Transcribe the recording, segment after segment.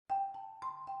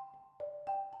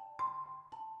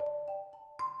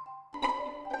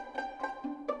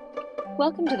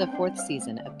Welcome to the fourth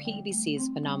season of PEBC's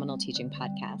Phenomenal Teaching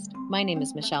Podcast. My name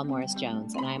is Michelle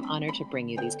Morris-Jones, and I am honored to bring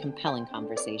you these compelling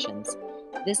conversations.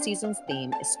 This season's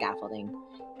theme is scaffolding.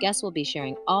 Guests will be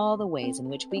sharing all the ways in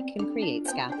which we can create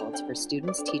scaffolds for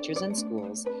students, teachers, and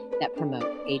schools that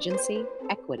promote agency,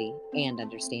 equity, and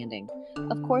understanding.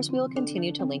 Of course, we will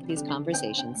continue to link these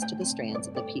conversations to the strands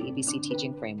of the PEBC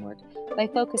teaching framework by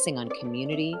focusing on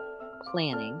community,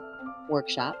 planning,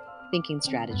 workshop, thinking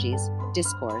strategies,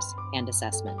 discourse, and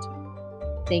assessment.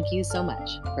 Thank you so much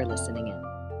for listening in.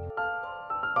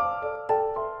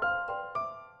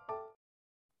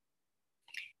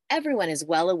 Everyone is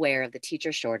well aware of the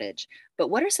teacher shortage, but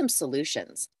what are some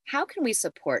solutions? How can we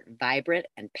support vibrant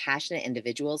and passionate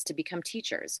individuals to become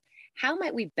teachers? How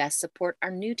might we best support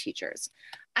our new teachers?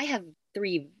 I have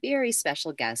three very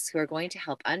special guests who are going to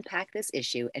help unpack this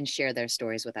issue and share their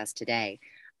stories with us today.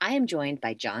 I am joined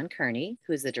by John Kearney,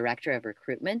 who is the Director of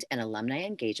Recruitment and Alumni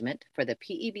Engagement for the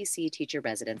PEBC Teacher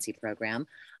Residency Program,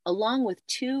 along with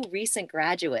two recent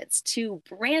graduates, two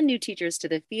brand new teachers to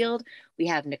the field. We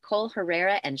have Nicole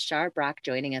Herrera and Shar Brock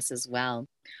joining us as well.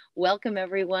 Welcome,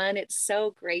 everyone. It's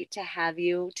so great to have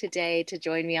you today to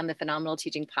join me on the Phenomenal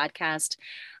Teaching Podcast.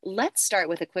 Let's start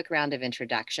with a quick round of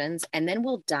introductions, and then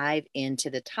we'll dive into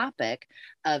the topic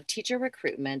of teacher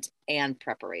recruitment and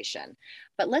preparation.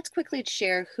 But let's quickly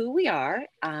share who we are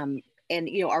and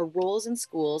our roles in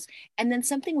schools, and then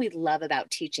something we love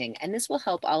about teaching. And this will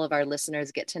help all of our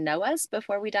listeners get to know us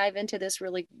before we dive into this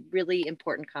really, really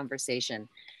important conversation.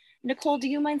 Nicole, do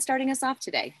you mind starting us off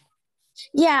today?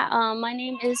 Yeah, my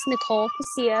name is Nicole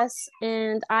Casillas,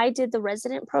 and I did the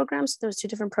resident programs. There was two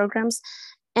different programs,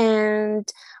 and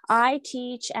I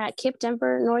teach at KIPP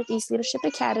Denver Northeast Leadership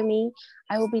Academy.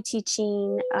 I will be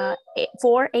teaching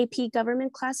 4 AP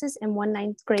government classes and 1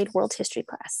 ninth grade world history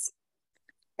class.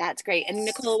 That's great. And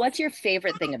Nicole, what's your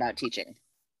favorite thing about teaching?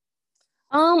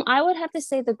 I would have to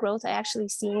say the growth I actually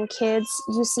see in kids.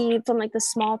 You see from like the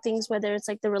small things, whether it's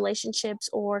like the relationships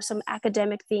or some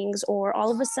academic things, or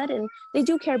all of a sudden they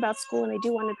do care about school and they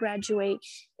do want to graduate.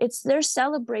 It's their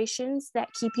celebrations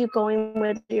that keep you going,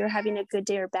 whether you're having a good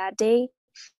day or bad day.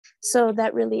 So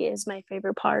that really is my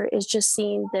favorite part, is just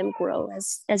seeing them grow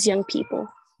as young people.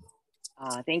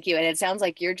 Thank you. And it sounds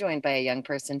like you're joined by a young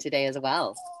person today as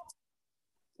well.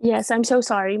 Yes, I'm so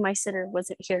sorry. My sitter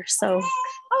wasn't here. So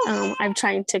I'm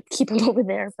trying to keep him over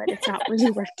there, but it's not really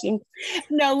working.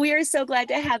 No, we are so glad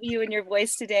to have you and your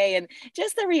voice today. And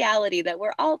just the reality that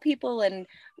we're all people and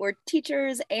we're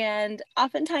teachers, and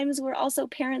oftentimes we're also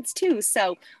parents too.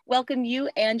 So welcome you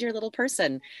and your little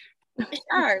person.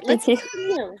 Shar, let's hear from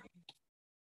you.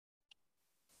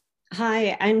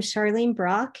 Hi, I'm Charlene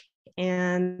Brock,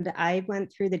 and I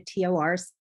went through the TOR,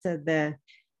 so the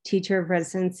Teacher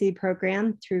Residency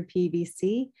Program through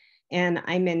PEBC, and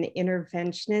I'm an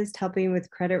interventionist helping with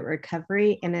credit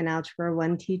recovery and an Algebra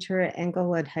 1 teacher at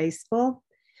Englewood High School.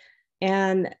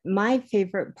 And my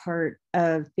favorite part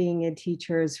of being a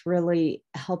teacher is really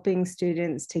helping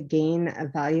students to gain a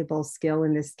valuable skill.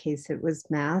 In this case, it was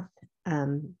math.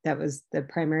 That was the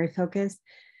primary focus.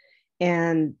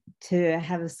 And to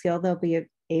have a skill they'll be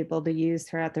able to use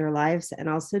throughout their lives, and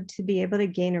also to be able to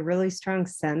gain a really strong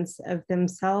sense of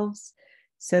themselves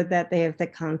so that they have the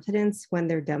confidence when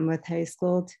they're done with high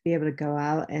school to be able to go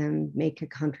out and make a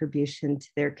contribution to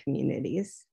their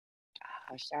communities.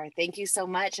 Oh, Shar, thank you so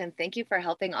much. And thank you for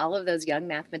helping all of those young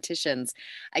mathematicians.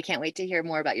 I can't wait to hear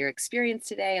more about your experience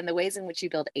today and the ways in which you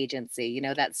build agency. You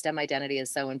know, that STEM identity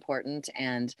is so important.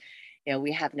 And,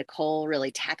 we have Nicole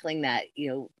really tackling that,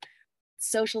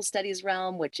 social studies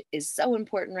realm, which is so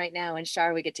important right now. And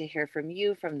Shar, we get to hear from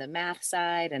you from the math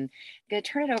side. And I'm going to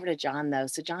turn it over to John, though.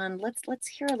 So John, let's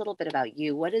hear a little bit about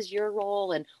you. What is your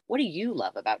role and what do you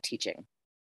love about teaching?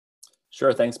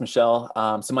 Sure, thanks, Michelle.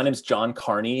 So my name is John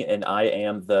Kearney, and I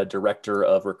am the Director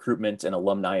of Recruitment and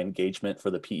Alumni Engagement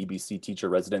for the PEBC Teacher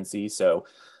Residency. So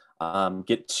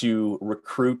get to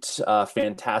recruit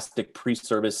fantastic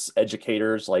pre-service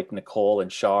educators like Nicole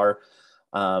and Shar,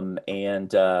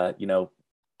 and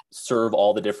serve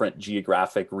all the different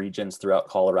geographic regions throughout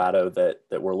Colorado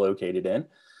that we're located in.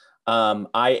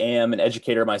 I am an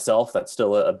educator myself. That's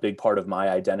still a big part of my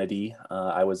identity.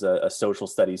 I was a social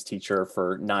studies teacher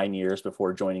for 9 years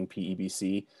before joining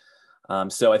PEBC.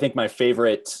 So I think my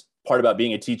favorite part about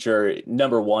being a teacher,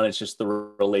 number one, is just the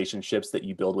relationships that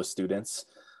you build with students.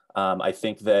 I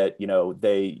think that,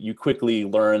 you quickly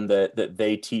learn that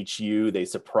they teach you, they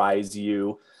surprise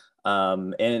you.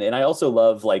 And I also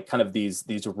love kind of these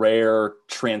rare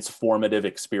transformative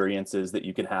experiences that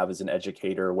you can have as an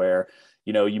educator where,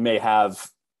 you may have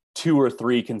 2 or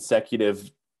 3 consecutive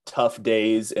tough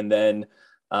days, and then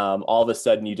all of a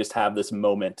sudden you just have this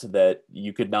moment that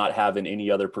you could not have in any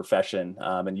other profession.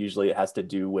 And usually it has to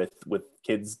do with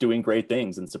kids doing great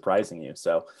things and surprising you.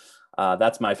 So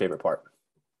that's my favorite part.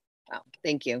 Wow,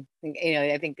 thank you.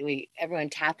 I think everyone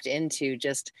tapped into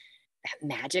just that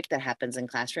magic that happens in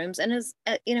classrooms, and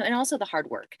and also the hard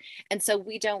work. And so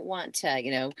we don't want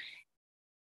to,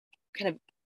 kind of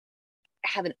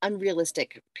have an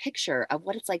unrealistic picture of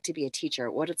what it's like to be a teacher,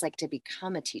 what it's like to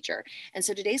become a teacher. And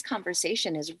so today's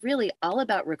conversation is really all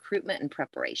about recruitment and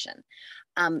preparation.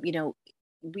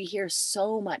 We hear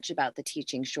so much about the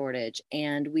teaching shortage,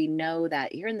 and we know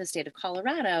that here in the state of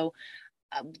Colorado,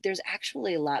 there's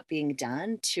actually a lot being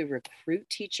done to recruit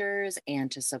teachers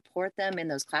and to support them in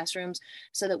those classrooms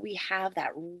so that we have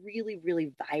that really,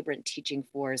 really vibrant teaching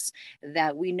force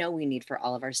that we know we need for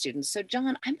all of our students. So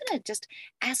John, I'm going to just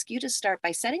ask you to start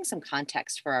by setting some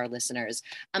context for our listeners.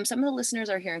 Some of the listeners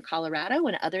are here in Colorado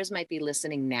and others might be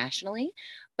listening nationally,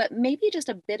 but maybe just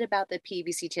a bit about the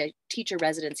PEBC teacher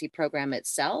residency program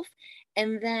itself.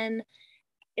 And then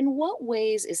in what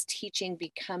ways is teaching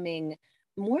becoming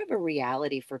more of a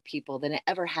reality for people than it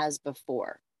ever has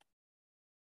before?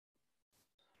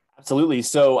 Absolutely.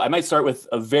 So I might start with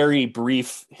a very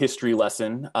brief history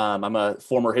lesson. I'm a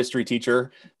former history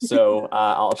teacher, so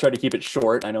I'll try to keep it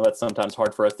short. I know that's sometimes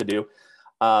hard for us to do.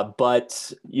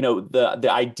 But the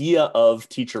idea of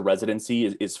teacher residency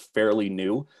is fairly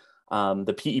new.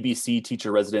 The PEBC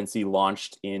teacher residency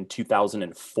launched in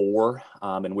 2004,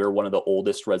 and we're one of the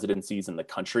oldest residencies in the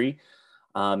country.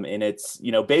 And it's,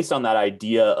 based on that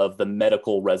idea of the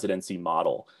medical residency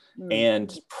model.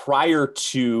 And prior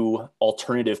to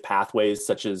alternative pathways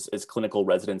such as clinical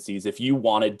residencies, if you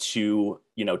wanted to,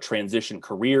 transition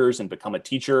careers and become a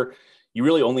teacher, you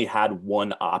really only had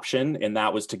one option, and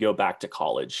that was to go back to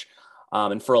college.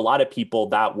 And for a lot of people,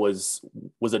 that was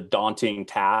a daunting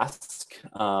task,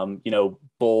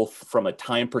 both from a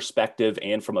time perspective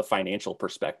and from a financial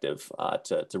perspective,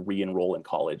 to re-enroll in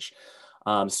college.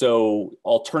 So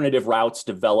alternative routes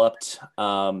developed,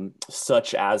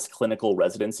 such as clinical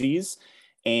residencies,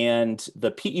 and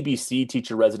the PEBC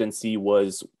teacher residency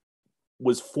was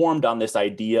formed on this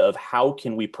idea of how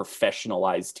can we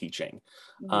professionalize teaching,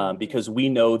 because we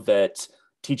know that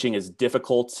teaching is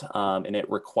difficult, and it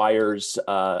requires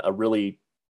a really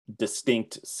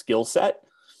distinct skill set.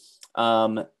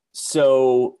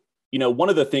 So one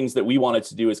of the things that we wanted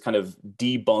to do is kind of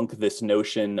debunk this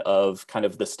notion of kind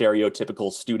of the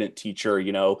stereotypical student teacher,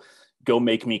 go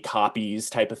make me copies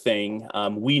type of thing.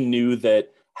 We knew that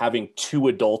having two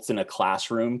adults in a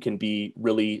classroom can be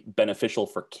really beneficial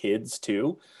for kids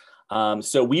too.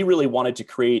 So we really wanted to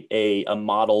create a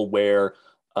model where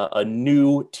a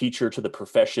new teacher to the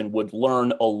profession would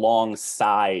learn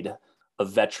alongside a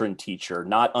veteran teacher,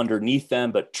 not underneath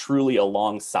them, but truly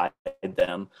alongside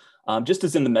them. Just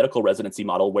as in the medical residency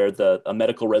model, where a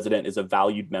medical resident is a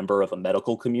valued member of a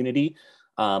medical community,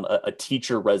 a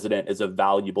teacher resident is a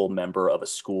valuable member of a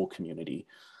school community.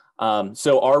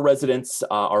 So our residents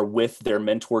are with their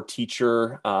mentor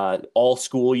teacher all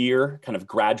school year, kind of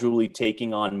gradually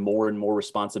taking on more and more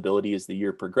responsibility as the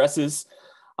year progresses.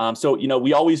 So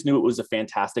we always knew it was a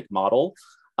fantastic model.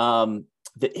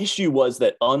 The issue was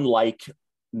that unlike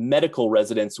medical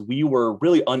residents, we were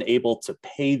really unable to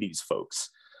pay these folks.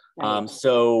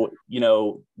 So,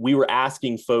 we were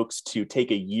asking folks to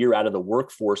take a year out of the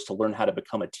workforce to learn how to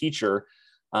become a teacher.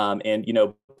 And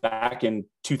back in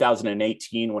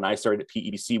 2018, when I started at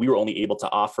PEBC, we were only able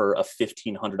to offer a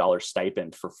 $1,500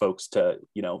 stipend for folks to,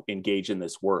 engage in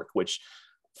this work, which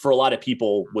for a lot of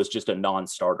people was just a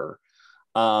non-starter.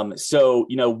 So,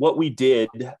 what we did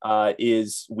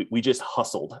is we just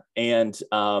hustled, and,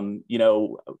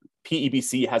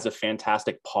 PEBC has a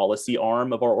fantastic policy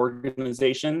arm of our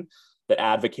organization that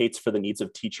advocates for the needs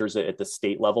of teachers at the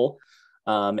state level.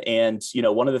 And,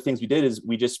 one of the things we did is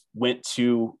we just went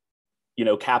to,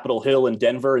 Capitol Hill in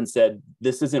Denver and said,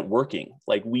 this isn't working.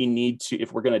 Like, we need to,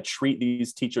 if we're going to treat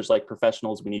these teachers like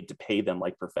professionals, we need to pay them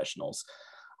like professionals.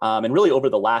 And really over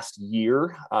the last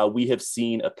year, we have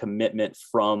seen a commitment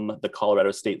from the Colorado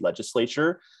State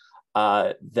Legislature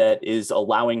that is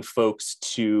allowing folks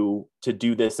to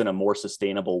do this in a more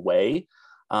sustainable way.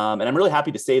 And I'm really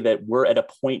happy to say that we're at a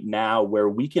point now where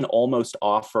we can almost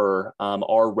offer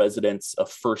our residents a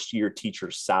first-year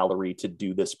teacher's salary to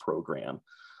do this program,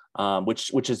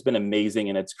 which has been amazing,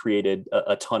 and it's created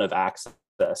a ton of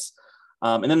access.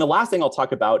 And then the last thing I'll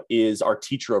talk about is our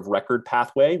teacher of record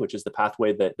pathway, which is the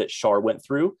pathway that Shar went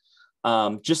through.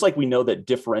 Just like we know that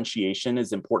differentiation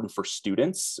is important for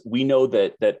students, we know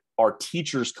that our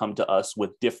teachers come to us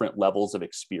with different levels of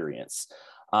experience.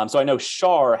 So I know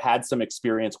Shar had some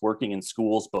experience working in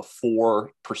schools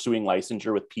before pursuing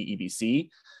licensure with PEBC.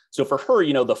 So for her,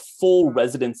 the full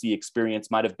residency experience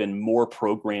might have been more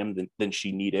programmed than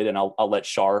she needed. And I'll let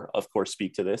Shar, of course,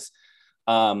 speak to this.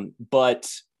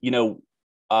 But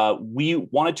we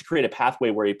wanted to create a pathway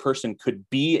where a person could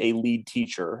be a lead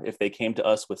teacher if they came to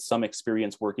us with some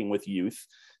experience working with youth.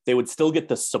 They would still get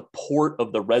the support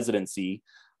of the residency,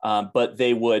 but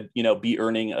they would, be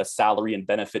earning a salary and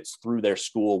benefits through their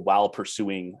school while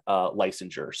pursuing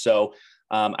licensure. So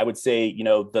I would say,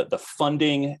 the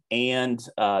funding and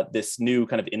this new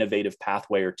kind of innovative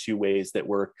pathway are two ways that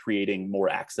we're creating more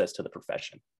access to the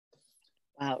profession.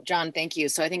 Wow, John, thank you.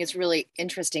 So I think it's really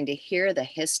interesting to hear the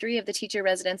history of the teacher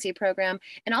residency program,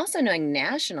 and also knowing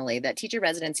nationally that teacher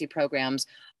residency programs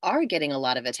are getting a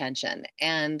lot of attention.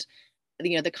 And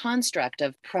the construct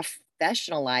of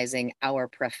professionalizing our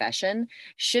profession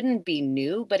shouldn't be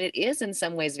new, but it is in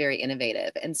some ways very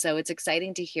innovative. And so it's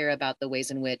exciting to hear about the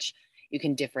ways in which you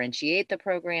can differentiate the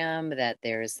program, that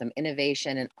there's some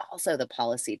innovation, and also the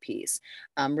policy piece,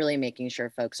 really making sure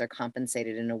folks are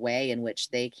compensated in a way in which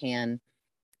they can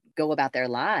go about their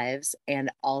lives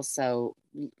and also,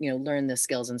 learn the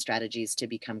skills and strategies to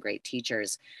become great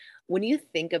teachers. When you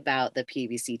think about the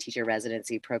PEBC teacher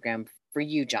residency program for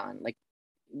you, John, like,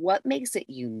 what makes it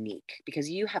unique? Because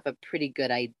you have a pretty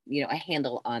good, a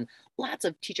handle on lots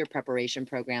of teacher preparation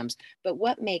programs, but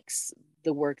what makes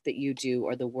the work that you do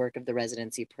or the work of the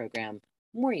residency program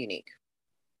more unique?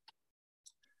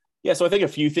 Yeah, so I think a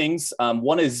few things.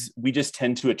 One is we just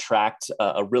tend to attract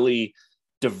a really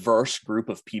diverse group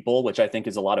of people, which I think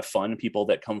is a lot of fun. People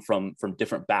that come from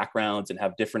different backgrounds and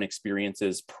have different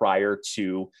experiences prior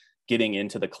to getting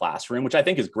into the classroom, which I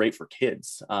think is great for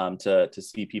kids, to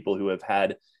see people who have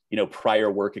had, prior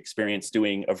work experience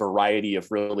doing a variety of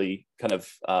really kind of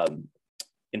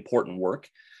important work.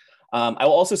 I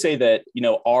will also say that,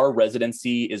 our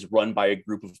residency is run by a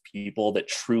group of people that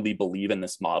truly believe in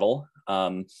this model.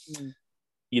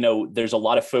 There's a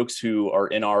lot of folks who are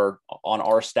on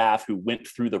our staff who went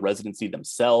through the residency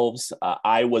themselves.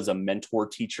 I was a mentor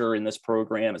teacher in this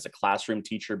program as a classroom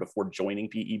teacher before joining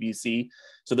PEBC.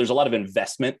 So there's a lot of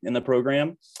investment in the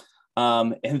program.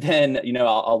 And then,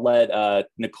 I'll let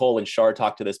Nicole and Shar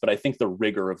talk to this, but I think the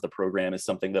rigor of the program is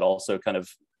something that also kind of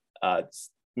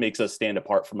makes us stand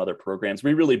apart from other programs.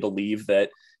 We really believe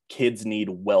that kids need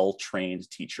well-trained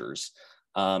teachers.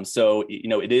 So,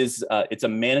 it's a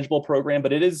manageable program,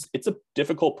 but it's a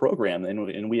difficult program,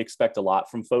 and we expect a lot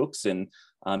from folks, and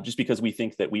just because we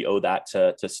think that we owe that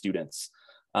to students.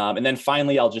 And then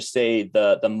finally, I'll just say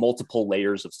the multiple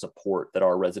layers of support that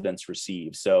our residents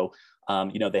receive. So,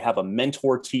 they have a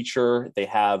mentor teacher, they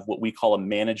have what we call a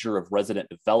manager of resident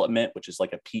development, which is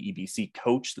like a PEBC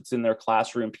coach that's in their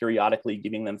classroom periodically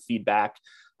giving them feedback.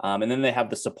 And then they have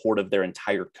the support of their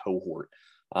entire cohort,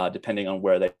 depending on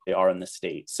where they are in the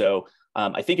state. So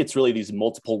I think it's really these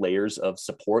multiple layers of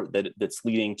support that's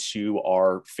leading to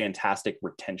our fantastic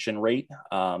retention rate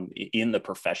in the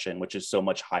profession, which is so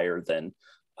much higher than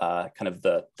kind of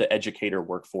the educator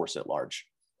workforce at large.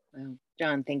 Wow.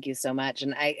 John, thank you so much.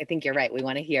 And I think you're right. We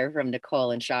want to hear from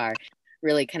Nicole and Shar,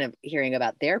 really kind of hearing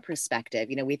about their perspective.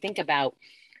 We think about,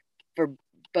 for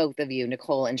both of you,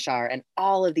 Nicole and Shar, and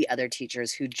all of the other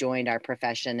teachers who joined our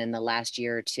profession in the last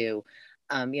year or two,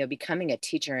 becoming a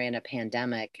teacher in a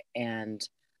pandemic and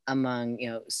among,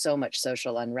 so much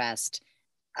social unrest,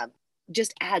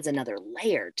 just adds another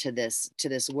layer to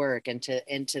this work and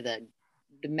into the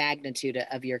magnitude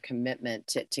of your commitment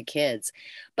to kids.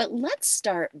 But let's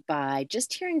start by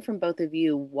just hearing from both of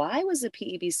you. Why was the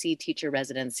PEBC teacher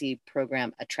residency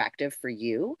program attractive for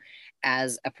you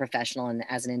as a professional and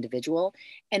as an individual?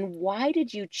 And why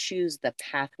did you choose the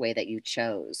pathway that you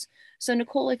chose? So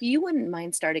Nicole, if you wouldn't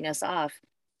mind starting us off,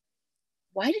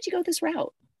 why did you go this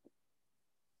route?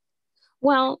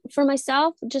 Well, for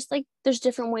myself, just like there's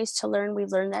different ways to learn.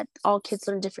 We've learned that all kids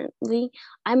learn differently.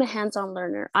 I'm a hands-on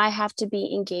learner. I have to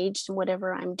be engaged in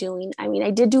whatever I'm doing. I mean,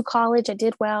 I did do college, I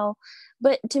did well,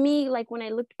 but to me, like when I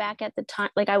looked back at the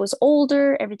time, like I was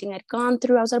older, everything I'd gone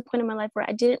through, I was at a point in my life where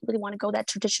I didn't really want to go that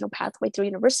traditional pathway through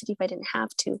university if I didn't have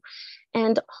to.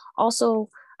 And also,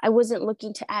 I wasn't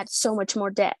looking to add so much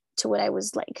more debt to what I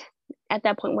was like at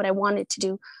that point, what I wanted to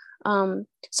do.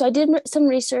 So I did some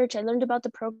research, I learned about the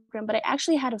program, but I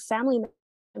actually had a family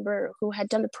member who had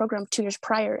done the program 2 years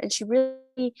prior, and she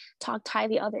really talked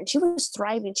highly of it, and she was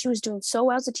thriving. She was doing so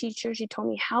well as a teacher. She told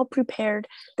me how prepared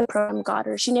the program got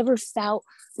her. She never felt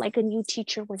like a new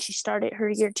teacher when she started her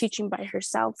year teaching by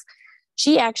herself.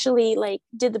 she actually like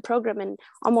did the program, and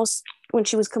almost when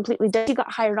she was completely done, she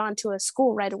got hired on to a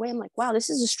school right away. I'm like, wow, this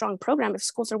is a strong program if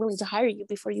schools are willing to hire you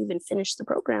before you even finish the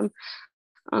program.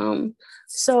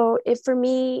 So if for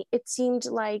me, it seemed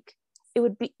like it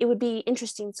would be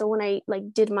interesting. So when I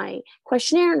like did my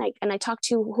questionnaire, and I talked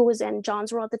to who was in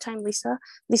John's role at the time, Lisa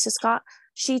Scott,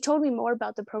 she told me more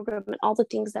about the program, and all the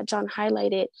things that John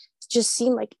highlighted just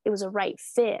seemed like it was a right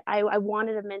fit. I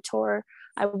wanted a mentor.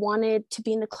 I wanted to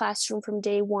be in the classroom from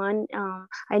day one.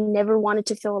 I never wanted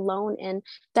to feel alone. And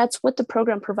that's what the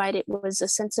program provided, was a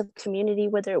sense of community,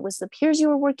 whether it was the peers you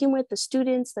were working with, the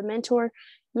students, the mentor.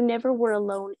 You never were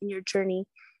alone in your journey,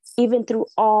 even through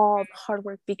all the hard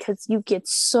work, because you get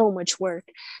so much work,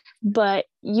 but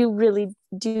you really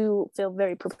do feel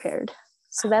very prepared.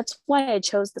 So that's why I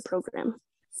chose the program.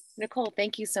 Nicole,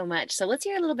 thank you so much. So let's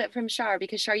hear a little bit from Shar,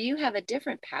 because Shar, you have a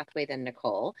different pathway than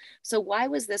Nicole. So why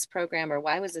was this program, or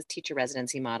why was this teacher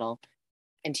residency model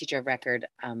and teacher of record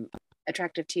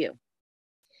attractive to you?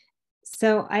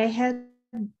 So I had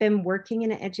been working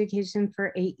in education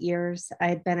for 8 years. I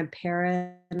had been a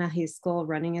para in a high school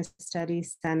running a study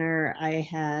center. I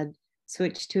had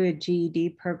switched to a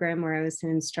GED program where I was an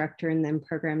instructor and then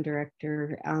program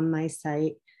director on my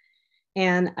site.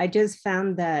 And I just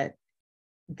found that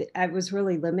I was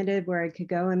really limited where I could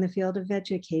go in the field of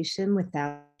education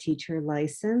without a teacher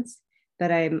license.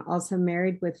 But I'm also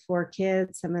married with 4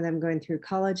 kids, some of them going through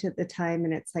college at the time.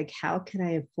 And it's like, how can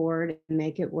I afford and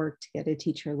make it work to get a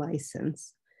teacher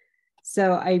license?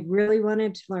 So I really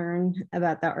wanted to learn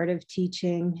about the art of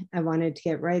teaching. I wanted to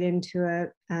get right into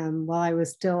it while I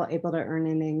was still able to earn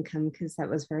an income, because that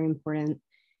was very important.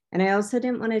 And I also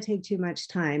didn't want to take too much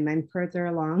time. I'm further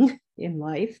along in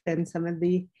life than some of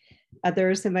the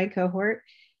others in my cohort.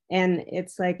 And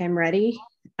it's like, I'm ready.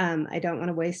 I don't want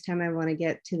to waste time. I want to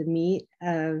get to the meat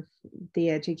of the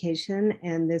education.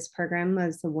 And this program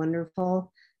was a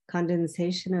wonderful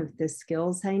condensation of the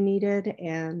skills I needed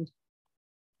and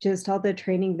just all the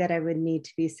training that I would need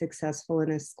to be successful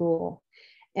in a school.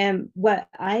 And what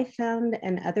I found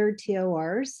in other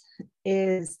TORs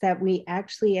is that we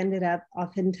actually ended up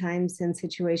oftentimes in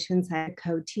situations. I had a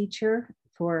co-teacher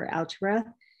for algebra,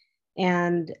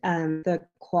 and the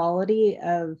quality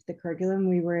of the curriculum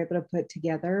we were able to put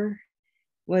together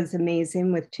was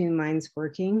amazing, with 2 minds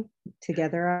working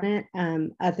together on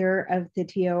it. Other of the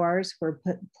TORs were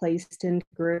placed in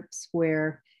groups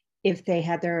where if they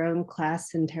had their own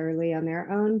class entirely on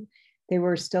their own, they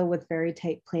were still with very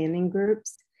tight planning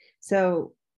groups.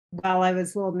 So while I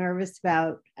was a little nervous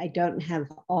about, I don't have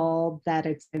all that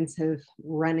expensive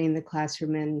running the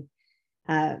classroom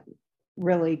and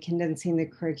really condensing the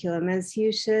curriculum as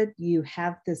you should, you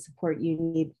have the support you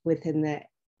need within the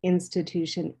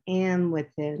institution and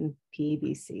within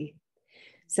PEBC.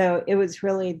 So it was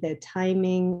really the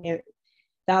timing.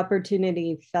 The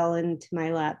opportunity fell into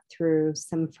my lap through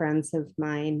some friends of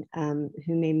mine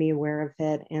who made me aware of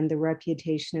it, and the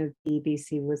reputation of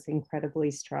PEBC was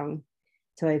incredibly strong.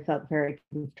 So I felt very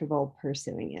comfortable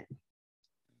pursuing it.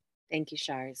 Thank you,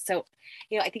 Shar. So,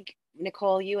 I think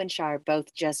Nicole, you and Shar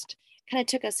both just kind of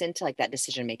took us into like that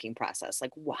decision-making process.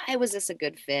 Like, why was this a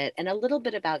good fit? And a little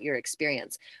bit about your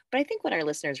experience. But I think what our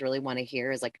listeners really want to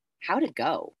hear is like, how to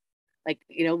go. Like,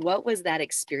 what was that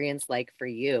experience like for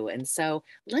you? And so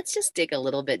let's just dig a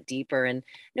little bit deeper. And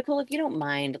Nicole, if you don't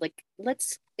mind, like,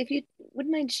 if you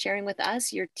wouldn't mind sharing with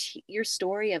us your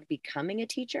story of becoming a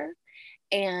teacher,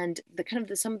 and the kind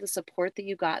of some of the support that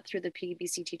you got through the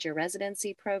PEBC teacher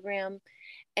residency program,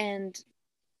 and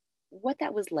what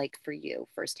that was like for you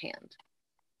firsthand.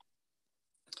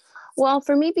 Well,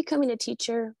 for me, becoming a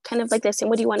teacher, kind of like this, and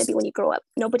what do you want to be when you grow up?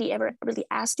 Nobody ever really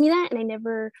asked me that. And I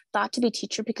never thought to be a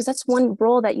teacher, because that's one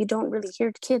role that you don't really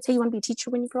hear kids, hey, you want to be a teacher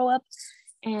when you grow up?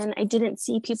 And I didn't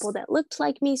see people that looked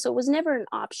like me. So it was never an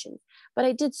option. But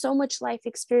I did so much life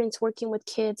experience working with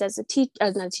kids as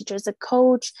as a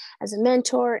coach, as a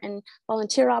mentor, and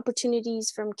volunteer opportunities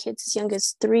from kids as young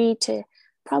as 3 to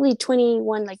probably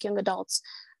 21, like young adults.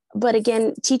 But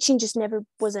again, teaching just never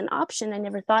was an option. I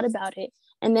never thought about it.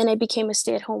 And then I became a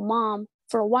stay-at-home mom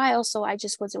for a while, so I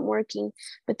just wasn't working.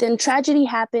 But then tragedy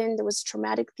happened. There was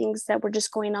traumatic things that were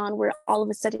just going on, where all of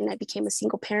a sudden I became a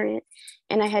single parent,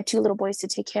 and I had 2 little boys to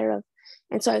take care of.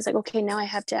 And so I was like, okay, now I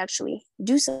have to actually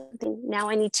do something. Now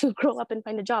I need to grow up and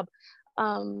find a job.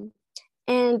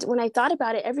 And when I thought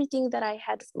about it, everything that I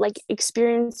had like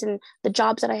experienced and the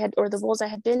jobs that I had, or the roles I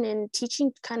had been in,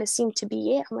 teaching kind of seemed to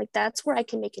be it. I'm like, that's where I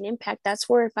can make an impact. That's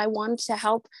where, if I wanted to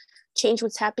help change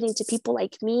what's happening to people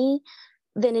like me,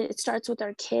 then it starts with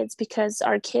our kids, because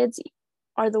our kids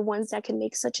are the ones that can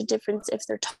make such a difference if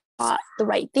they're taught the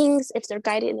right things, if they're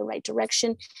guided in the right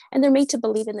direction, and they're made to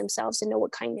believe in themselves and know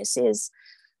what kindness is.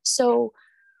 So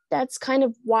that's kind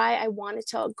of why I wanted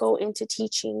to go into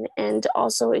teaching. And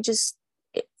also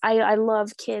I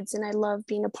love kids and I love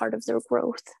being a part of their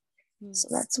growth. So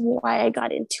that's why I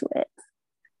got into it.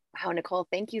 Wow, Nicole,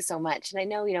 thank you so much. And I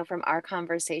know, from our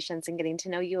conversations and getting to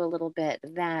know you a little bit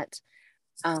that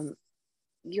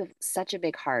you have such a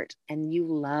big heart and you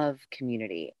love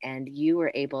community, and you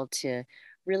were able to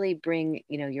really bring,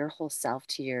 your whole self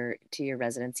to your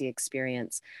residency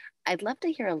experience. I'd love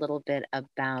to hear a little bit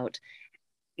about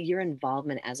your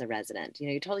involvement as a resident.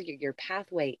 You told your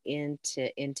pathway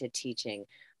into teaching,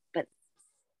 but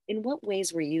in what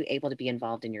ways were you able to be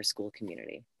involved in your school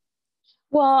community?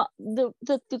 Well, the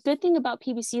good thing about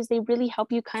PBC is they really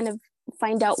help you kind of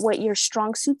find out what your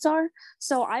strong suits are.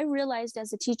 So I realized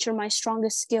as a teacher, my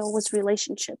strongest skill was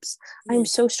relationships. I'm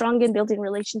so strong in building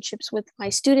relationships with my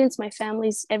students, my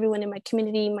families, everyone in my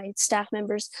community, my staff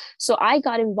members. So I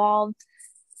got involved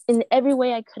in every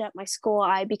way I could at my school.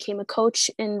 I became a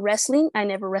coach in wrestling. I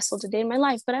never wrestled a day in my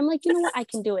life, but I'm like, you know what? I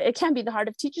can do it. It can't be the hard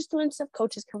of teachers to learn stuff.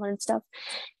 Coaches can learn stuff.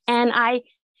 And I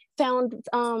found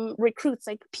recruits,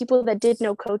 like people that did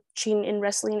know coaching in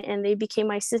wrestling, and they became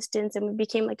my assistants, and we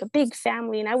became like a big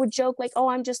family. And I would joke like, oh,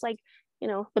 I'm just like,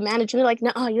 the manager. They're like,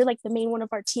 no, you're like the main one of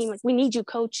our team. Like, we need you,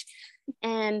 coach.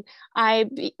 And I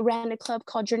ran a club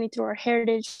called Journey Through Our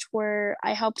Heritage, where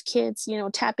I helped kids,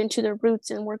 tap into their roots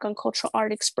and work on cultural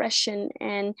art expression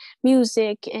and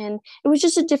music. And it was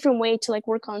just a different way to like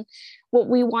work on what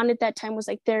we wanted that time, was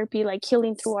like therapy, like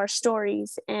healing through our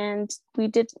stories. And we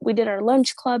did our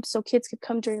lunch club so kids could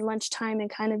come during lunchtime and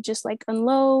kind of just like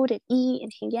unload and eat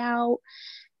and hang out.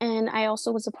 And I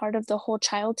also was a part of the whole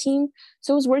child team.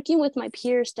 So I was working with my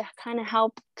peers to kind of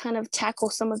help tackle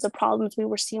some of the problems we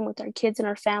were seeing with our kids and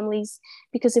our families.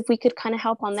 Because if we could kind of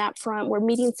help on that front, we're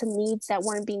meeting some needs that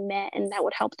weren't being met, and that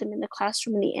would help them in the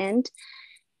classroom in the end.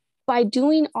 By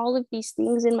doing all of these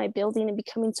things in my building and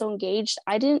becoming so engaged,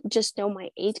 I didn't just know my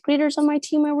 8th graders on my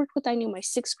team I worked with. I knew my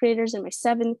 6th graders and my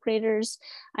 7th graders.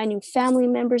 I knew family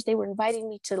members. They were inviting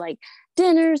me to like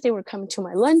dinners. They were coming to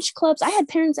my lunch clubs. I had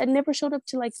parents that never showed up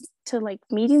to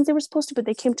meetings they were supposed to, but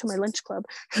they came to my lunch club.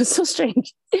 It was so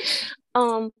strange.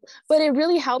 But it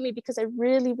really helped me because I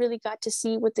really, really got to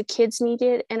see what the kids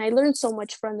needed. And I learned so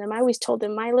much from them. I always told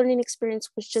them my learning experience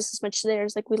was just as much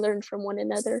theirs. Like, we learned from one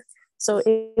another. So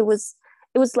it was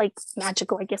like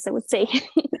magical, I guess I would say.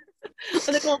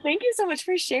 Well, Nicole, thank you so much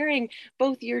for sharing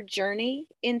both your journey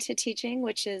into teaching,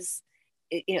 which is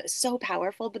so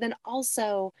powerful, but then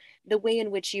also the way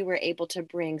in which you were able to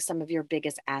bring some of your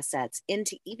biggest assets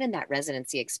into even that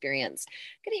residency experience.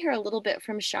 I'm going to hear a little bit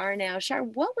from Shar now. Shar,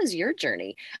 what was your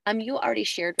journey? You already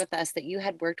shared with us that you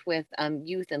had worked with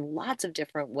youth in lots of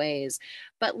different ways,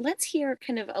 but let's hear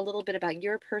kind of a little bit about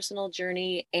your personal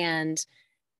journey and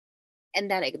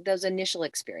those initial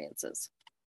experiences.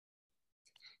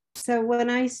 So when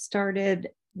I started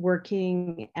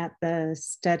working at the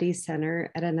study center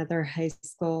at another high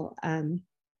school,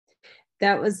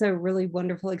 that was a really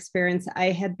wonderful experience. I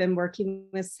had been working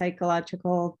with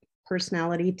psychological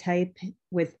personality type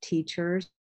with teachers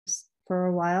for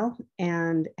a while,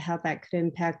 and how that could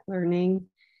impact learning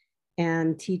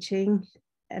and teaching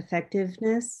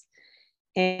effectiveness.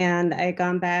 And I had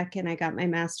gone back and I got my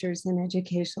master's in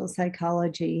educational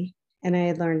psychology, and I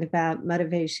had learned about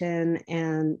motivation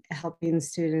and helping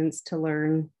students to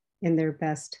learn in their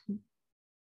best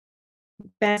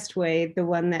way, the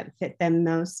one that fit them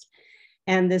most.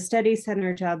 And the study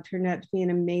center job turned out to be an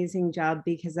amazing job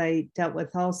because I dealt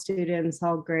with all students,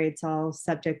 all grades, all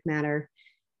subject matter,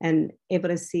 and able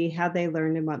to see how they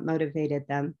learned and what motivated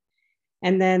them.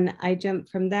 And then I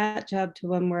jumped from that job to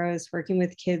one where I was working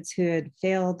with kids who had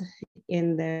failed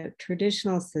in the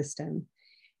traditional system.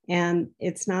 And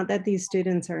it's not that these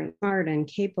students aren't smart and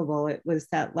capable, it was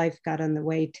that life got in the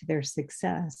way to their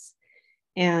success.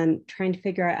 And trying to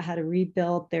figure out how to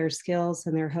rebuild their skills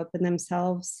and their hope in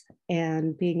themselves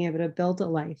and being able to build a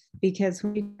life. Because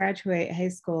when you graduate high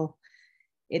school,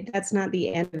 that's not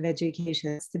the end of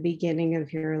education, it's the beginning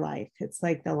of your life. It's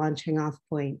like the launching off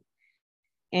point.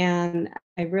 And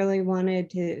I really wanted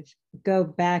to go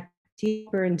back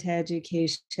deeper into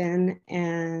education.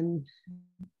 And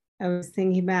I was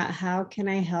thinking about how can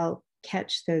I help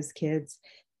catch those kids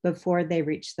before they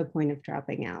reach the point of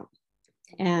dropping out?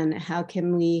 And how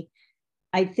can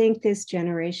I think this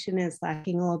generation is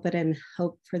lacking a little bit in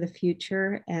hope for the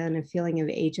future and a feeling of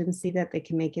agency that they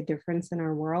can make a difference in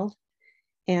our world.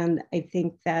 And I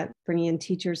think that bringing in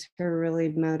teachers who are really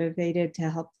motivated to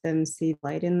help them see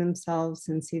light in themselves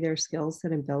and see their skills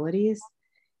and abilities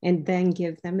and then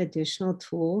give them additional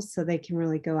tools so they can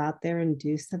really go out there and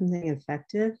do something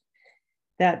effective.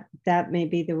 That may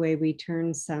be the way we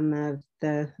turn some of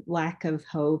the lack of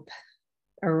hope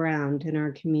around in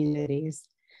our communities.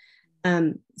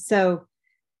 So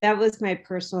that was my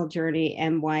personal journey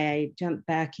and why I jumped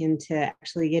back into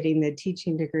actually getting the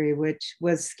teaching degree, which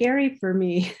was scary for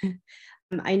me.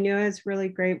 I knew it was really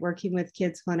great working with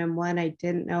kids one-on-one. I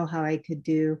didn't know how I could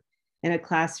do in a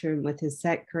classroom with a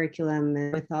set curriculum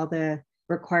and with all the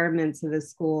requirements of a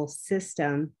school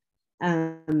system.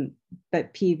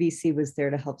 But PVC was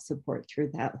there to help support through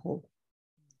that whole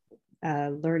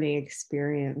learning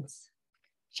experience.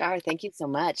 Shar, thank you so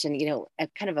much. And, a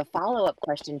kind of a follow-up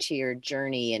question to your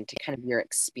journey and to kind of your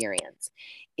experience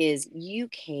is you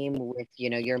came with,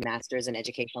 your master's in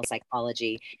educational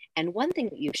psychology. And one thing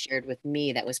that you've shared with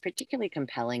me that was particularly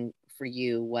compelling for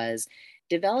you was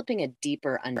developing a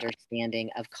deeper understanding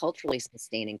of culturally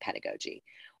sustaining pedagogy,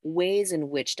 ways in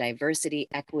which diversity,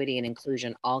 equity, and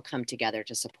inclusion all come together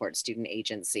to support student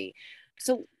agency.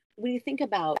 So when you think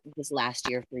about this last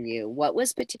year for you, what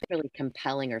was particularly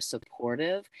compelling or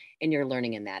supportive in your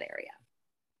learning in that area?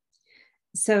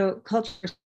 So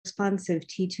culturally responsive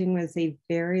teaching was a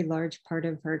very large part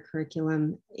of our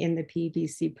curriculum in the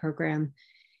PBC program.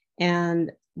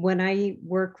 And when I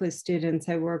work with students,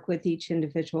 I work with each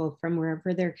individual from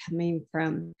wherever they're coming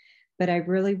from. But I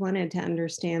really wanted to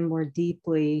understand more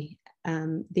deeply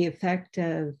the effect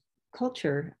of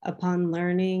culture upon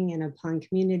learning and upon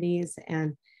communities,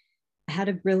 and how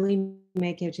to really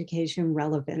make education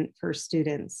relevant for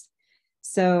students.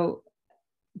 So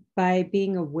by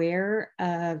being aware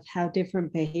of how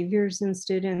different behaviors in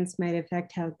students might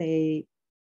affect how they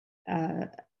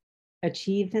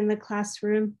achieve in the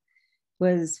classroom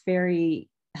was very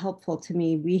helpful to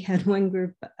me. We had one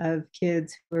group of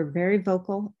kids who were very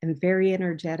vocal and very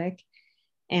energetic,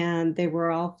 and they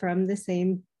were all from the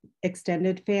same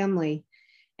extended family.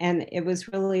 And it was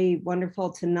really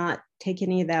wonderful to not take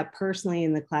any of that personally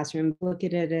in the classroom, look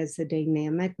at it as a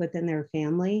dynamic within their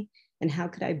family. And how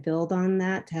could I build on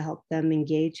that to help them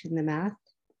engage in the math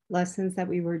lessons that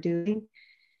we were doing?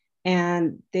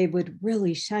 And they would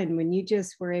really shine when you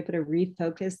just were able to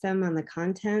refocus them on the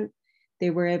content.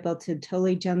 They were able to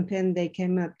totally jump in. They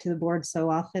came up to the board so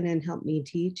often and helped me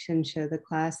teach and show the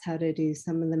class how to do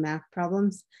some of the math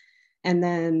problems. And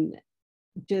then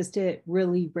just it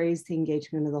really raised the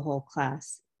engagement of the whole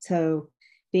class. So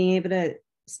being able to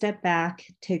step back,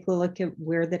 take a look at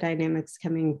where the dynamics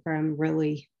coming from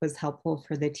really was helpful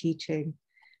for the teaching.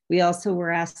 We also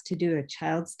were asked to do a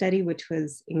child study, which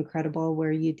was incredible,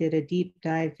 where you did a deep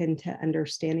dive into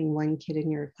understanding one kid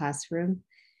in your classroom.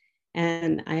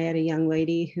 And I had a young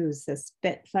lady who's a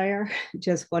spitfire,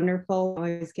 just wonderful,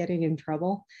 always getting in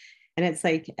trouble. And it's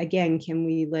like, again, can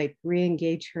we like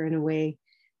re-engage her in a way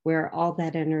where all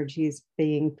that energy is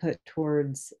being put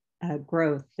towards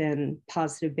growth and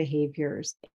positive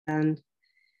behaviors? And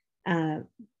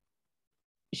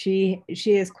she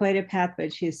is quite a path,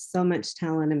 but she has so much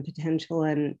talent and potential,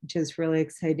 and just really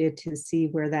excited to see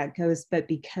where that goes. But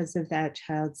because of that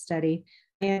child study,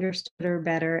 I understood her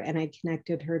better, and I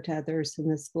connected her to others in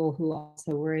the school who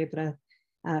also were able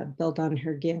to build on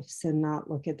her gifts and not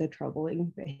look at the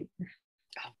troubling behavior.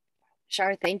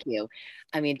 Shar, thank you.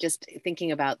 I mean, just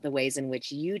thinking about the ways in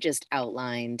which you just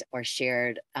outlined or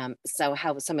shared, so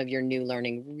how some of your new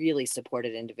learning really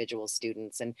supported individual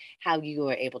students, and how you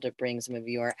were able to bring some of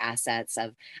your assets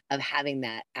of having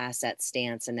that asset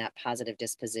stance and that positive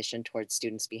disposition towards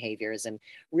students' behaviors, and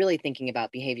really thinking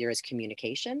about behavior as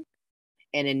communication.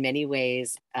 And in many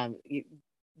ways,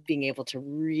 being able to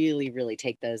really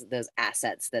take those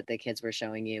assets that the kids were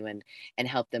showing you and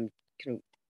help them kind of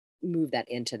move that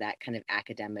into that kind of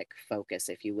academic focus,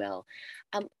 if you will.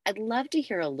 I'd love to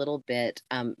hear a little bit,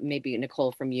 maybe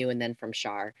Nicole from you and then from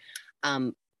Shar.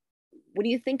 When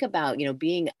you think about,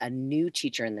 being a new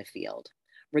teacher in the field,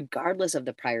 regardless of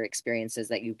the prior experiences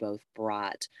that you both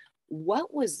brought,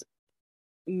 what was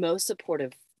most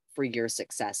supportive for your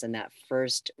success in that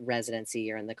first residency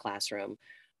year in the classroom?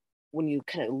 When you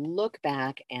kind of look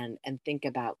back and think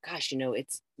about, gosh,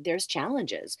 there's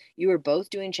challenges. You were both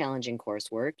doing challenging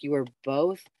coursework. You were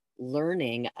both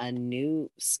learning a new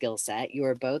skill set. You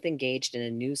were both engaged in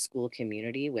a new school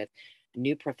community with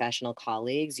new professional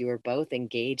colleagues. You were both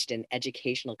engaged in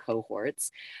educational cohorts.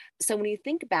 So when you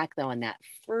think back though on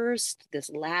this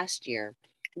last year,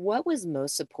 what was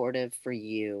most supportive for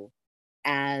you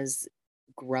as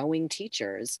growing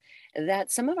teachers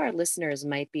that some of our listeners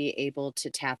might be able to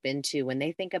tap into when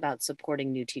they think about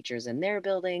supporting new teachers in their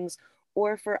buildings,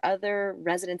 or for other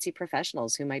residency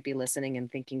professionals who might be listening and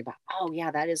thinking about, oh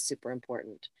yeah, that is super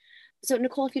important. So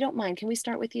Nicole, if you don't mind, can we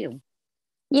start with you?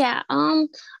 Yeah,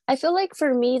 I feel like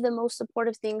for me, the most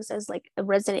supportive things as like a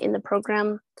resident in the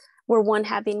program were one,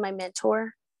 having my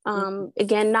mentor. Mhm.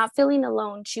 Again, not feeling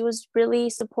alone. She was really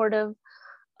supportive,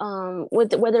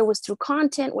 with whether it was through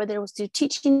content, whether it was through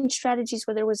teaching strategies,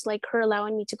 whether it was like her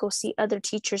allowing me to go see other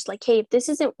teachers, like, hey, if this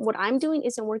isn't what I'm doing,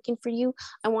 isn't working for you,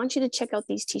 I want you to check out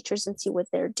these teachers and see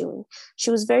what they're doing. She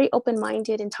was very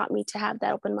open-minded and taught me to have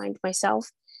that open mind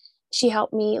myself. She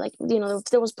helped me, like, if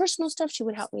there was personal stuff, she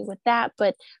would help me with that,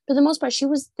 but for the most part she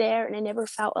was there and I never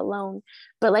felt alone.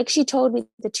 But like she told me,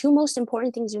 the two most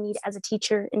important things you need as a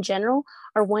teacher in general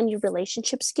are, one, your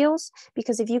relationship skills,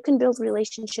 because if you can build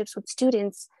relationships with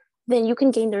students, then you can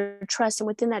gain their trust, and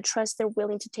within that trust they're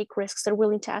willing to take risks, they're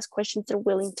willing to ask questions, they're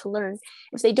willing to learn.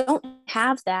 If they don't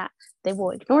have that, they will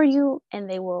ignore you, and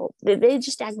they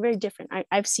just act very different.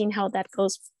 I've seen how that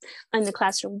goes in the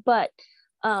classroom. But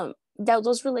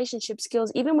those relationship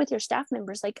skills, even with your staff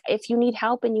members, like if you need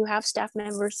help and you have staff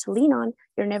members to lean on,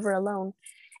 you're never alone.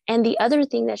 And the other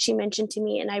thing that she mentioned to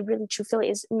me, and I really truly feel it,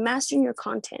 is mastering your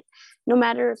content. No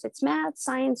matter if it's math,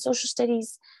 science, social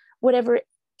studies, whatever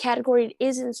category it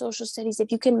is in social studies,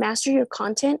 if you can master your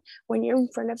content when you're in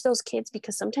front of those kids,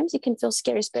 because sometimes you can feel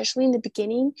scared, especially in the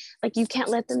beginning. Like, you can't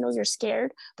let them know you're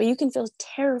scared, but you can feel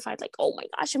terrified, like, oh my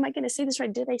gosh, am I going to say this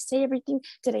right? Did I say everything?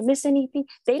 Did I miss anything?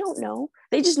 They don't know.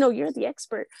 They just know you're the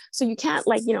expert. So you can't,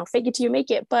 like, fake it till you make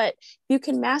it. But you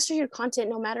can master your content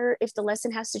no matter if the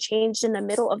lesson has to change in the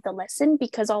middle of the lesson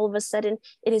because all of a sudden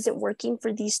it isn't working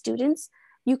for these students.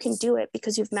 You can do it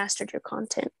because you've mastered your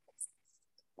content.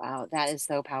 Wow, that is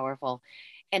so powerful.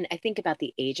 And I think about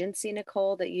the agency,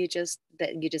 Nicole, that you just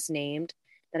named,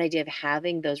 that idea of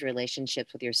having those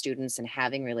relationships with your students and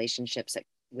having relationships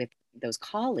with those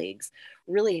colleagues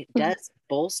really Mm-hmm. does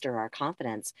bolster our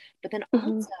confidence, but then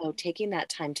Mm-hmm. also taking that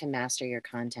time to master your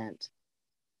content.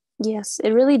 Yes,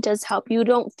 it really does help. You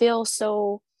don't feel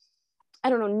so, I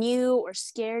don't know, new or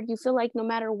scared. You feel like no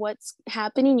matter what's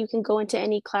happening, you can go into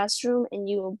any classroom and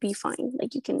you will be fine.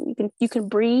 Like, you can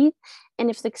breathe. And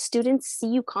if the students see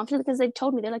you confident, because they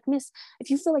told me, they're like, Miss,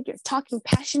 if you feel like you're talking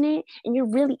passionate and you're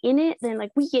really in it, then like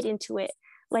we get into it.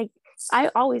 Like, I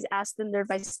always ask them their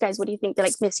advice, guys, what do you think? They're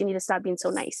like, Miss, you need to stop being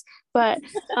so nice. But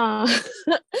uh,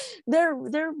 they're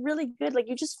really good. Like,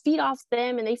 you just feed off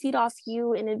them and they feed off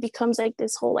you, and it becomes like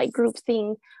this whole like group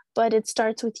thing. But it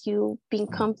starts with you being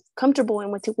comfortable in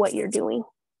with what you're doing.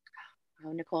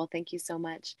 Oh, Nicole, thank you so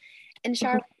much. And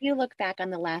Shar, Mhm. when you look back on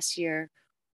the last year,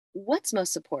 what's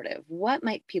most supportive? What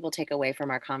might people take away from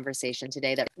our conversation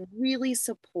today that really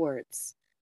supports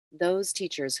those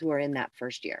teachers who are in that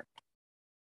first year?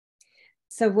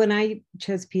 So when I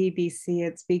chose PBC,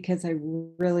 it's because I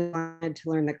really wanted to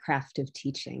learn the craft of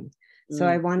teaching. So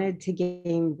I Mm. wanted to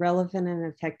gain relevant and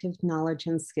effective knowledge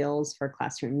and skills for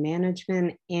classroom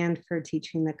management and for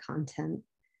teaching the content.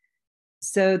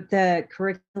 So the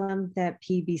curriculum that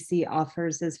PBC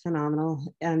offers is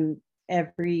phenomenal. And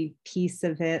every piece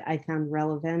of it I found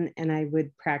relevant and I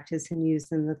would practice and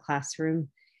use in the classroom.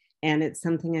 And it's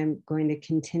something I'm going to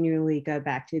continually go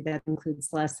back to. That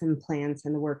includes lesson plans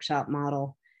and the workshop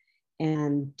model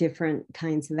and different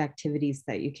kinds of activities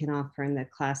that you can offer in the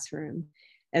classroom.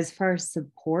 As far as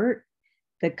support,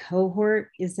 the cohort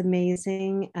is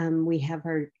amazing. We have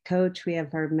our coach, we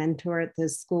have our mentor at the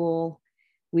school.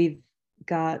 We've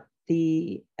got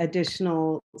the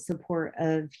additional support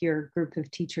of your group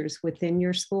of teachers within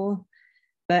your school.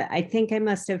 But I think I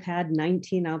must have had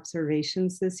 19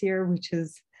 observations this year, which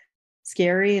is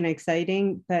scary and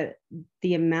exciting. But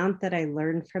the amount that I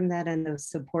learned from that and the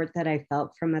support that I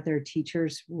felt from other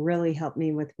teachers really helped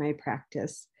me with my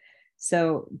practice.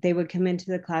 So they would come into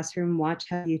the classroom, watch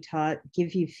how you taught,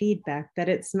 give you feedback, but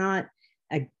it's not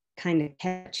a kind of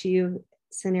catch you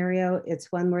scenario.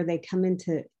 It's one where they come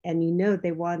into and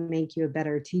they want to make you a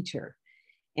better teacher.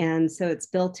 And so it's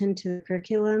built into the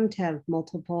curriculum to have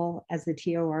multiple, as a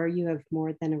TOR, you have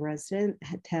more than a resident,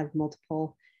 to have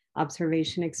multiple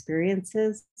observation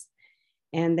experiences.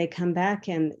 And they come back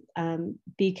and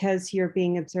because you're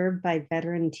being observed by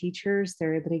veteran teachers,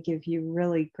 they're able to give you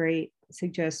really great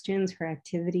suggestions for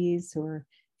activities or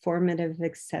formative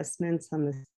assessments on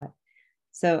the spot.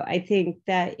 So I think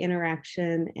that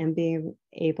interaction and being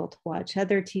able to watch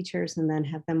other teachers and then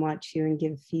have them watch you and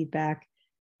give feedback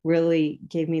really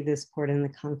gave me the support and the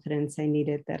confidence I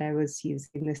needed that I was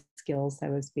using the skills I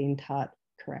was being taught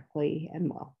correctly and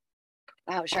well.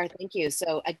 Wow, Shar, thank you.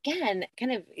 So again,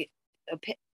 kind of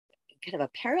a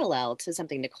parallel to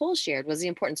something Nicole shared was the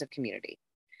importance of community.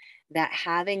 That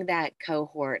having that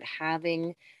cohort,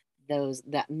 having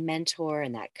that mentor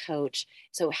and that coach.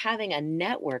 So having a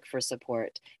network for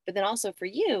support, but then also for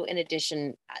you, in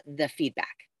addition, the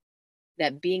feedback,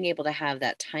 that being able to have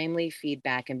that timely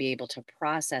feedback and be able to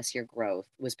process your growth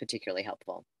was particularly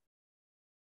helpful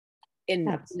in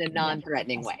a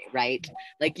non-threatening way, right?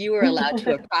 Like you were allowed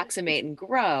to approximate and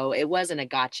grow. It wasn't a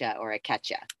gotcha or a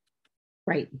catcha.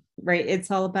 Right, right.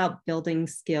 It's all about building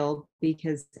skill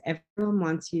because everyone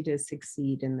wants you to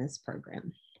succeed in this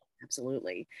program.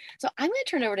 Absolutely. So I'm going to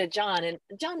turn over to John. And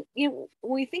John, when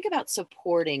we think about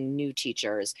supporting new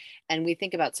teachers and we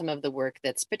think about some of the work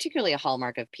that's particularly a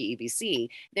hallmark of PEBC,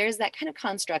 there's that kind of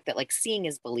construct that like seeing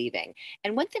is believing.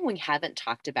 And one thing we haven't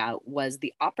talked about was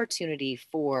the opportunity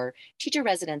for teacher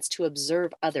residents to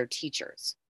observe other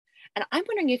teachers. And I'm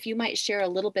wondering if you might share a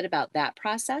little bit about that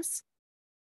process.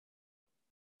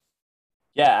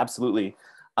 Yeah, absolutely.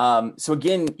 So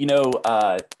again,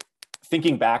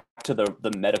 thinking back to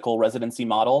the medical residency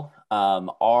model,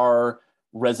 our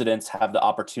residents have the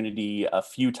opportunity a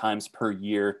few times per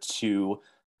year to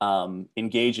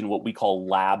engage in what we call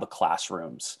lab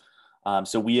classrooms.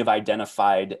 So we have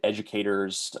identified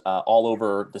educators all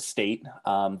over the state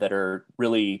that are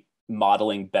really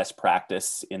modeling best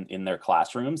practice in their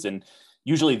classrooms. And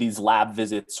usually these lab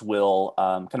visits will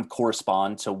kind of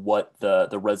correspond to what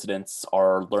the residents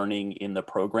are learning in the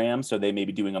program. So they may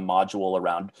be doing a module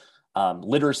around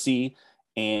literacy,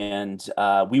 and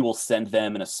we will send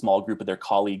them and a small group of their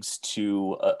colleagues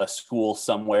to a school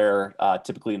somewhere,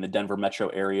 typically in the Denver metro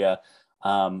area,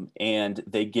 and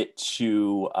they get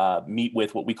to meet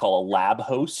with what we call a lab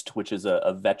host, which is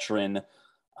a veteran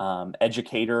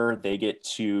educator. They get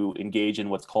to engage in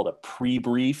what's called a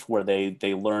pre-brief, where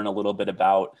they learn a little bit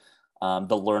about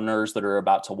the learners that are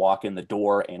about to walk in the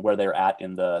door and where they're at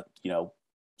in the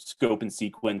scope and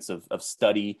sequence of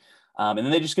study. And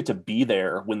then they just get to be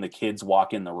there when the kids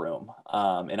walk in the room.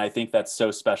 And I think that's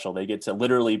so special. They get to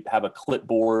literally have a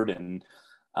clipboard and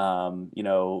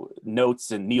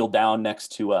notes and kneel down next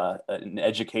to an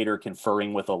educator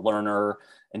conferring with a learner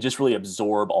and just really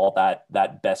absorb all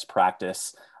that best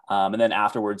practice. And then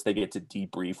afterwards, they get to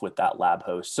debrief with that lab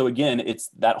host. So again, it's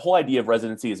that whole idea of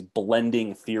residency is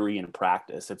blending theory and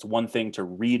practice. It's one thing to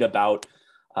read about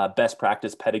best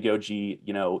practice pedagogy,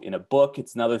 in a book.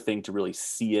 It's another thing to really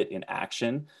see it in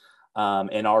action.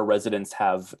 And our residents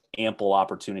have ample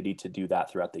opportunity to do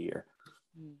that throughout the year.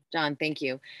 John, thank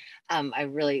you. I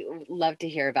really love to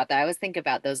hear about that. I always think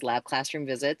about those lab classroom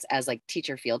visits as like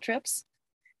teacher field trips.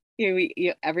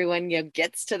 Everyone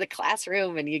gets to the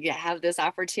classroom and you have this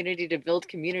opportunity to build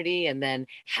community and then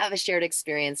have a shared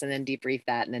experience and then debrief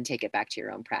that and then take it back to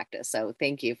your own practice. So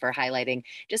thank you for highlighting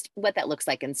just what that looks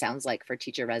like and sounds like for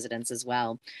teacher residents as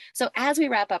well. So as we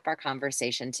wrap up our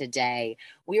conversation today,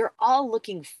 we are all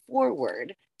looking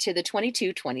forward to the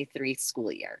 22-23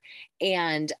 school year.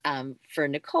 And for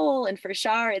Nicole and for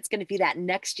Shar, it's going to be that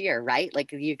next year, right?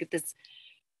 Like you get the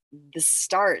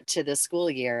start to the school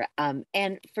year.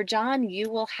 And for John, you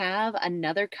will have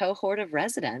another cohort of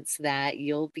residents that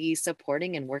you'll be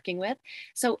supporting and working with.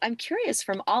 So I'm curious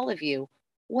from all of you,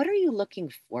 what are you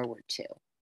looking forward to?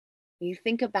 You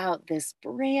think about this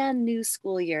brand new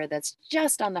school year that's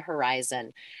just on the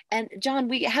horizon. And John,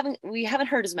 we haven't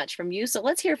heard as much from you, so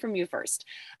let's hear from you first.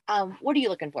 What are you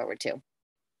looking forward to?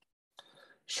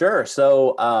 Sure.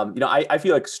 So, I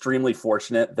feel extremely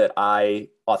fortunate that I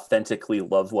authentically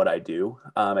love what I do.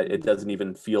 It doesn't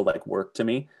even feel like work to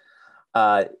me.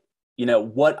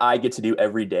 What I get to do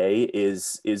every day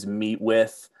is meet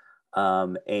with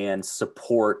and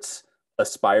support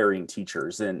aspiring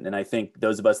teachers. And I think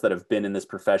those of us that have been in this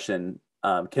profession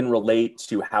can relate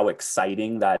to how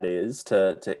exciting that is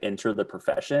to enter the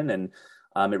profession. And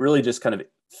it really just kind of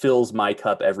fills my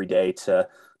cup every day to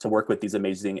work with these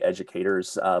amazing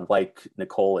educators like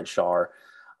Nicole and Shar.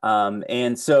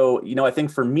 And so, I think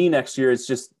for me next year, it's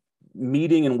just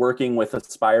meeting and working with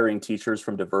aspiring teachers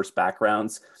from diverse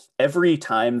backgrounds. Every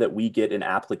time that we get an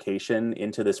application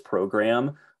into this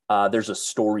program, there's a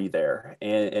story there.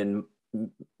 And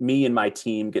me and my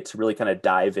team get to really kind of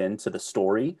dive into the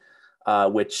story,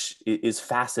 which is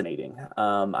fascinating.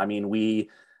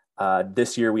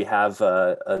 This year we have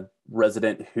a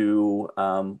resident who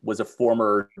was a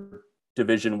former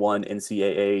Division I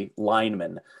NCAA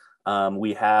lineman.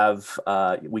 We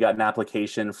got an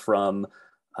application from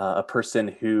a person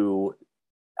who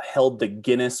held the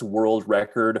Guinness World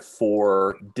Record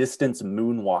for distance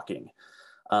moonwalking.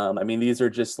 These are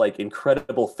just like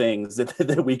incredible things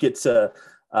that we get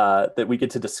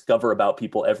to discover about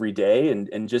people every day.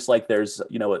 And just like there's,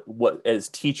 what as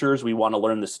teachers, we want to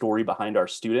learn the story behind our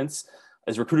students.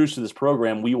 as recruiters to this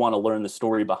program, we want to learn the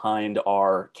story behind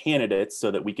our candidates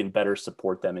so that we can better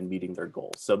support them in meeting their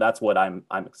goals. So that's what I'm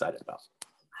excited about.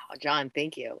 Wow, John,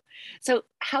 thank you. So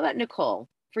how about Nicole?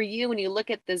 For you, when you look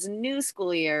at this new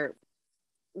school year,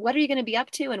 what are you going to be up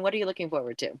to and what are you looking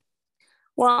forward to?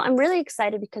 Well, I'm really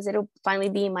excited because it'll finally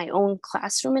be my own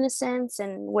classroom in a sense,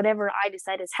 and whatever I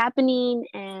decide is happening.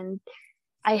 And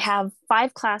I have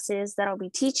 5 classes that I'll be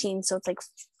teaching. So it's like,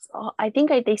 I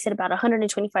think they said about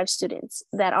 125 students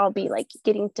that I'll be like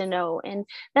getting to know. And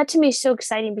that to me is so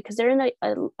exciting because they're in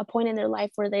a point in their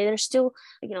life where they're still,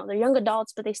 they're young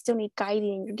adults, but they still need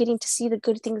guiding. You're getting to see the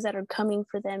good things that are coming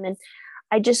for them. And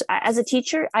as a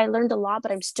teacher, I learned a lot,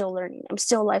 but I'm still learning. I'm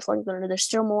still a lifelong learner. There's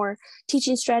still more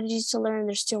teaching strategies to learn.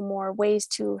 There's still more ways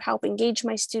to help engage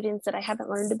my students that I haven't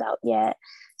learned about yet.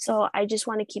 So I just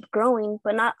want to keep growing,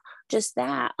 but not just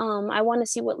that. I want to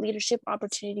see what leadership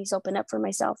opportunities open up for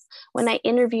myself. When I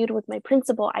interviewed with my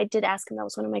principal, I did ask him, that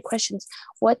was one of my questions,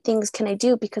 what things can I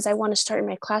do? Because I want to start in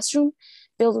my classroom,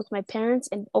 build with my parents,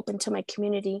 and open to my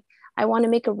community. I want to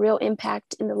make a real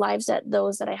impact in the lives that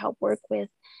those that I help work with.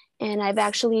 And I've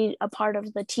actually a part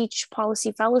of the Teach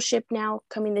Policy Fellowship now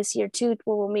coming this year too,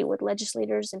 where we'll meet with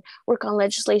legislators and work on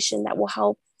legislation that will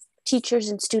help teachers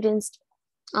and students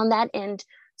on that end.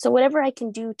 So whatever I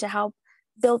can do to help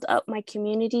build up my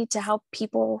community, to help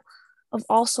people of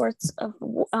all sorts of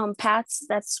paths,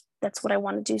 that's what I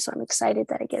want to do. So I'm excited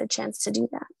that I get a chance to do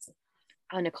that.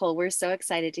 Oh, Nicole, we're so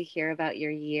excited to hear about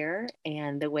your year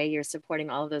and the way you're supporting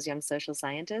all of those young social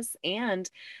scientists and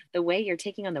the way you're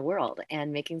taking on the world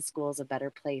and making schools a better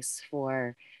place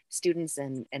for students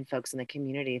and folks in the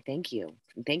community. Thank you.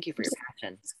 Thank you for your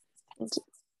passion. Thank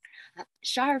you.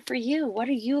 Shar, for you, what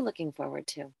are you looking forward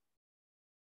to?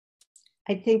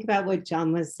 I think about what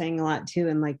John was saying a lot too,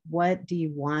 and like, what do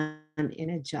you want in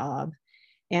a job?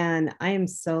 And I am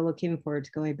so looking forward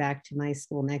to going back to my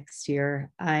school next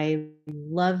year. I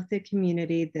love the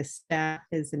community. The staff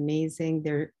is amazing.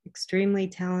 They're extremely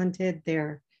talented.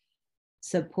 They're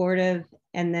supportive.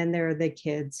 And then there are the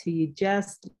kids who you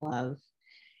just love.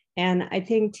 And I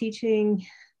think teaching,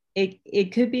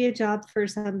 it could be a job for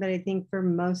some, but I think for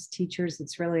most teachers,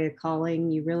 it's really a calling.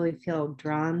 You really feel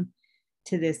drawn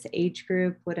to this age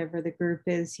group, whatever the group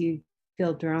is, you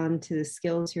feel drawn to the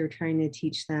skills you're trying to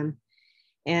teach them.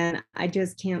 And I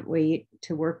just can't wait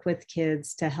to work with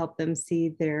kids to help them see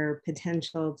their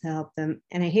potential, to help them.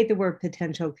 And I hate the word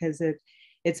potential because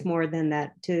it's more than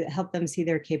that, to help them see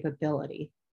their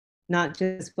capability, not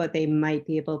just what they might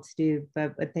be able to do,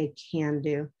 but what they can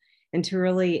do. And to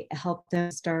really help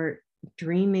them start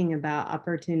dreaming about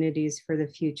opportunities for the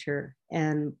future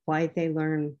and why they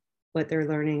learn what they're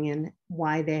learning and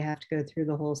why they have to go through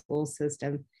the whole school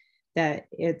system, that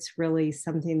it's really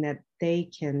something that they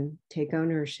can take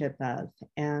ownership of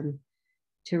and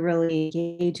to really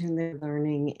engage in their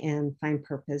learning and find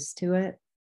purpose to it.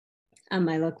 I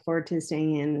look forward to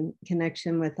staying in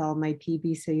connection with all my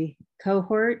PBC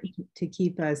cohort to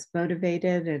keep us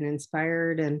motivated and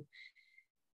inspired. And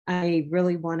I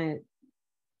really want to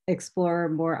explore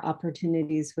more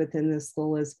opportunities within the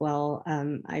school as well.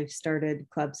 I've started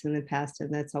clubs in the past,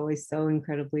 and that's always so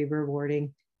incredibly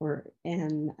rewarding.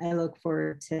 And I look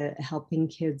forward to helping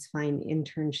kids find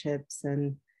internships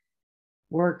and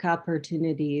work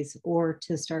opportunities, or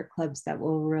to start clubs that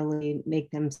will really make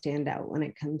them stand out when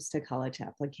it comes to college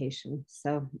application.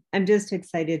 So I'm just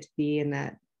excited to be in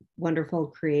that wonderful,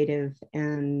 creative,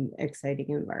 and exciting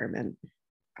environment.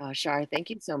 Oh, Shar, thank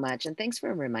you so much. And thanks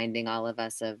for reminding all of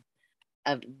us of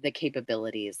the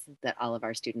capabilities that all of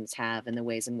our students have and the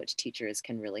ways in which teachers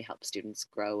can really help students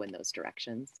grow in those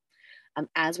directions.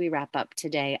 As we wrap up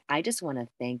today, I just want to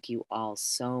thank you all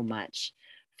so much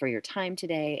for your time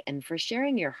today and for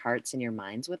sharing your hearts and your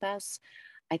minds with us.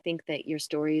 I think that your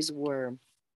stories were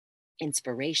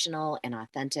inspirational and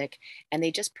authentic, and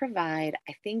they just provide,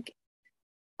 I think,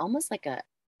 almost like I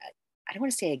don't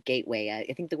want to say a gateway.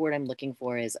 I think the word I'm looking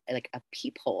for is like a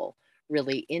peephole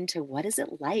really into what is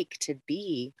it like to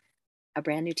be a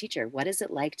brand new teacher. What is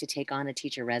it like to take on a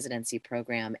teacher residency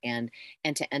program and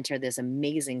to enter this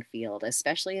amazing field,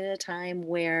 especially at a time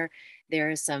where there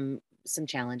are some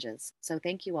challenges. So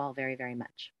thank you all very, very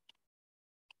much.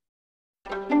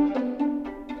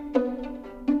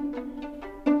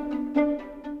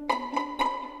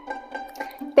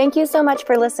 Thank you so much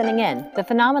for listening in. The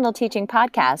Phenomenal Teaching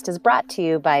Podcast is brought to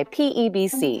you by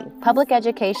PEBC, Public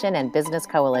Education and Business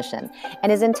Coalition,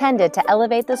 and is intended to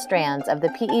elevate the strands of the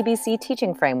PEBC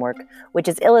teaching framework, which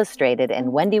is illustrated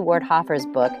in Wendy Ward Hoffer's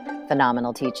book,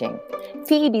 Phenomenal Teaching.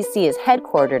 PEBC is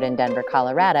headquartered in Denver,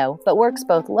 Colorado, but works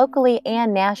both locally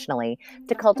and nationally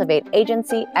to cultivate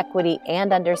agency, equity,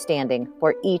 and understanding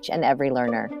for each and every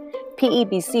learner.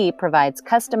 PEBC provides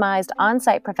customized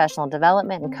on-site professional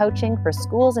development and coaching for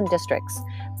schools and districts,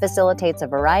 facilitates a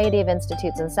variety of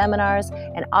institutes and seminars,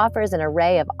 and offers an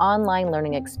array of online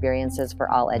learning experiences for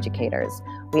all educators.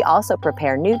 We also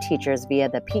prepare new teachers via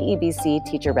the PEBC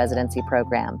Teacher Residency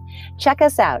Program. Check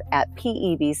us out at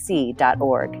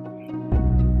pebc.org.